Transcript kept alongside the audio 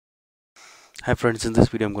Hi friends, in this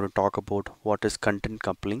video I'm going to talk about what is content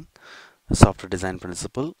coupling, a software design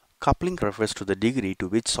principle. Coupling refers to the degree to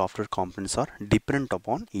which software components are dependent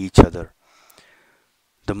upon each other.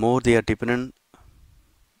 The more they are dependent,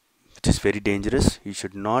 which is very dangerous. You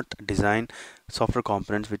should not design software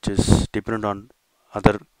components which is dependent on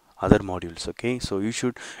other modules. Okay, so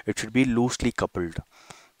it should be loosely coupled.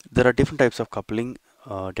 There are different types of coupling: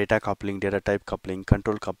 data coupling, data type coupling,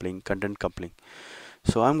 control coupling, content coupling.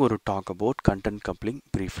 So I'm going to talk about content coupling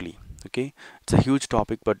briefly. Okay, it's a huge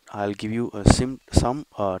topic, but I'll give you some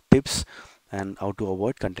tips and how to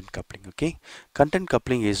avoid content coupling. Okay, content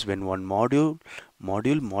coupling is when one module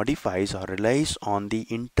modifies or relies on the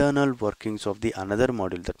internal workings of the another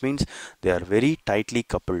module. That means they are very tightly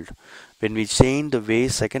coupled. When we change the way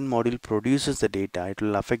second module produces the data, it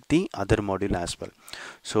will affect the other module as well.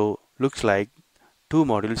 So looks like two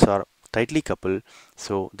modules are tightly coupled,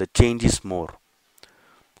 so the change is more.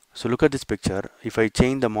 So look at this picture. If I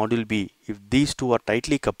change the module B, if these two are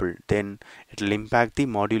tightly coupled, then it will impact the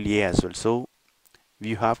module A as well. So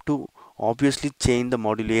you have to obviously change the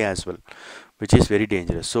module A as well, which is very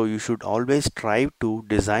dangerous. So you should always strive to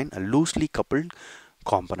design a loosely coupled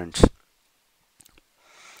components.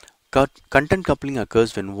 Content coupling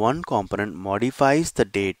occurs when one component modifies the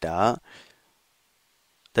data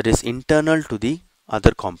that is internal to the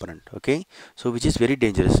other component. Okay, so which is very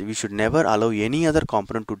dangerous. We should never allow any other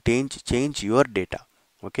component to change your data.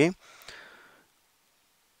 Okay,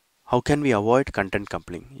 how can we avoid content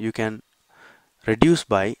coupling? You can reduce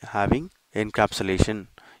by having encapsulation.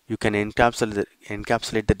 You can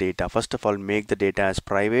encapsulate the data. First of all, make the data as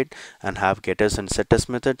private and have getters and setters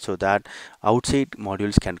method, so that outside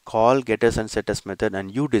modules can call getters and setters method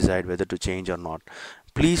and you decide whether to change or not.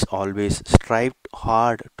 Please always strive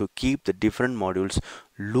hard to keep the different modules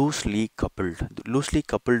loosely coupled. Loosely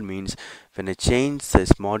coupled means when I change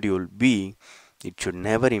this module B, it should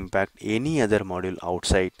never impact any other module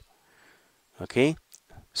outside. Okay,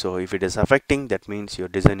 so if it is affecting, that means your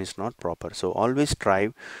design is not proper. So always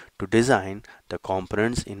strive to design the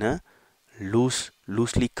components in a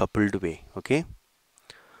loosely coupled way. Okay,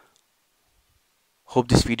 hope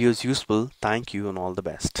this video is useful. Thank you and all the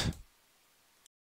best.